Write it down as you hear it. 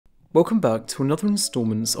Welcome back to another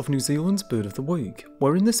instalment of New Zealand's Bird of the Week,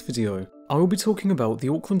 where in this video, I will be talking about the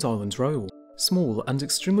Auckland Island rail, small and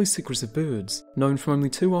extremely secretive birds, known from only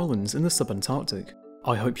 2 islands in the subantarctic.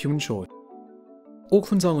 I hope you enjoy.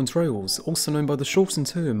 Auckland Island rails, also known by the shortened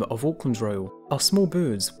term of Auckland rail, are small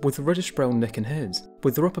birds with a reddish-brown neck and head,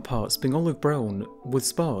 with their upper parts being olive-brown with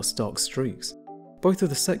sparse dark streaks. Both of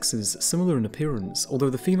the sexes similar in appearance, although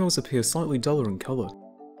the females appear slightly duller in colour.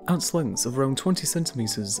 At lengths of around 20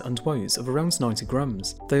 centimetres and weights of around 90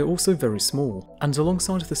 grams, they are also very small, and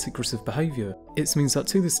alongside the secretive behaviour, it means that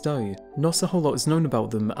to this day, not a whole lot is known about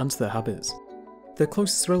them and their habits. Their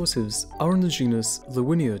closest relatives are in the genus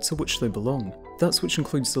Luwinia, to which they belong, that which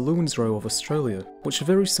includes the Lewin's rail of Australia, which are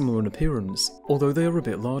very similar in appearance, although they are a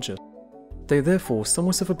bit larger. They are therefore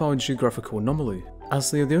somewhat of a biogeographical anomaly, as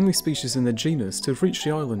they are the only species in their genus to have reached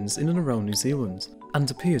the islands in and around New Zealand, and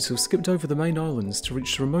appear to have skipped over the main islands to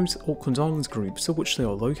reach the remote Auckland Islands group to which they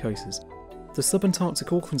are located. The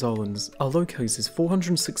subantarctic Auckland Islands are located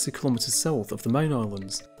 460 km south of the main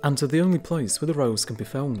islands, and are the only place where the rails can be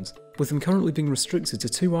found, with them currently being restricted to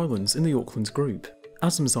 2 islands in the Auckland group,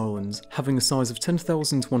 Adams Island having a size of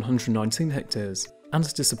 10,119 hectares,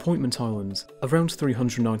 and Disappointment Island around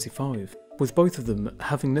 395, with both of them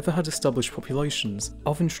having never had established populations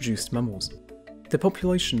of introduced mammals. Their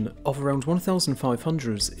population of around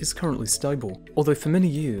 1,500 is currently stable, although for many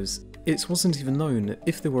years it wasn't even known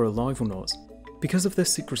if they were alive or not. Because of their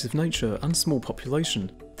secretive nature and small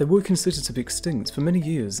population, they were considered to be extinct for many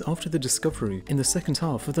years after their discovery in the second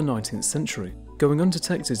half of the 19th century, going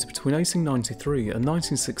undetected between 1893 and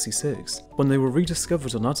 1966, when they were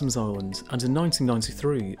rediscovered on Adams Island, and in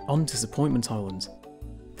 1993 on Disappointment Island.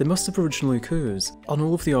 They must have originally occurred on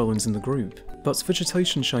all of the islands in the group, but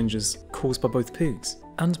vegetation changes caused by both pigs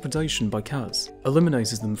and predation by cats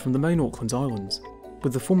eliminated them from the main Auckland Islands,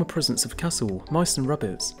 with the former presence of cattle, mice and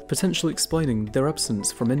rabbits potentially explaining their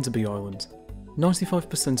absence from Enderby Island.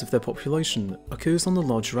 95% of their population occurs on the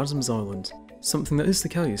larger Adams Island, something that is the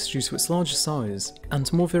case due to its larger size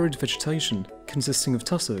and more varied vegetation consisting of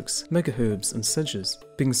tussocks, megaherbs and sedges,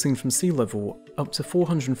 being seen from sea level up to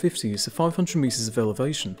 450 to 500 metres of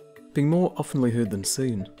elevation, being more oftenly heard than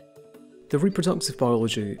seen. The reproductive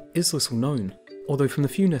biology is little known, although from the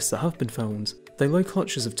few nests that have been found, they lay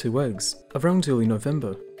clutches of 2 eggs around early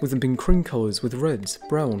November, with them being cream colours with red,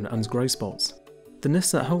 brown and grey spots. The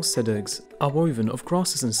nests that house said eggs are woven of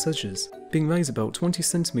grasses and sedges, being made about 20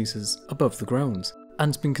 centimetres above the ground,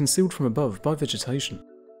 and being concealed from above by vegetation.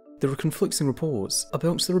 There are conflicting reports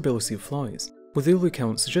about their ability of flight, with early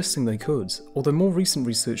accounts suggesting they could, although more recent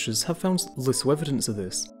researchers have found little evidence of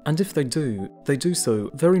this, and if they do so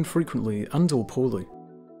very infrequently and or poorly.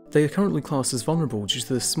 They are currently classed as vulnerable due to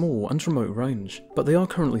their small and remote range, but they are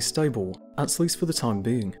currently stable, at least for the time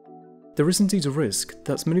being. There is indeed a risk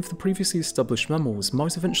that many of the previously established mammals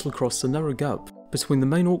might eventually cross the narrow gap between the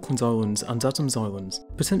main Auckland Island and Adams Island,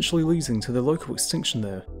 potentially leading to their local extinction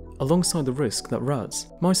there, alongside the risk that rats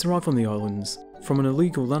might arrive on the islands from an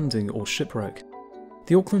illegal landing or shipwreck.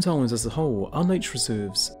 The Auckland Islands as a whole are nature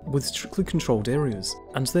reserves with strictly controlled areas,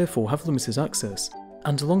 and therefore have limited access,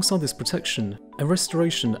 and alongside this protection, a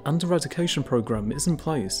restoration and eradication program is in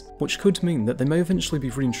place, which could mean that they may eventually be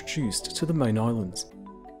reintroduced to the main islands.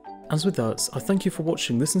 And with that, I thank you for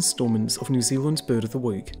watching this instalment of New Zealand's Bird of the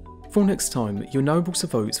Week. For next time, you're now able to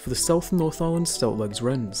vote for the South and North Island stout-legged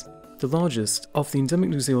wrens, the largest of the endemic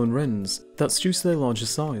New Zealand wrens that's due to their larger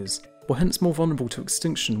size, were hence more vulnerable to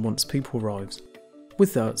extinction once people arrived.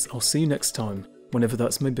 With that, I'll see you next time, whenever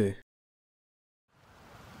that may be.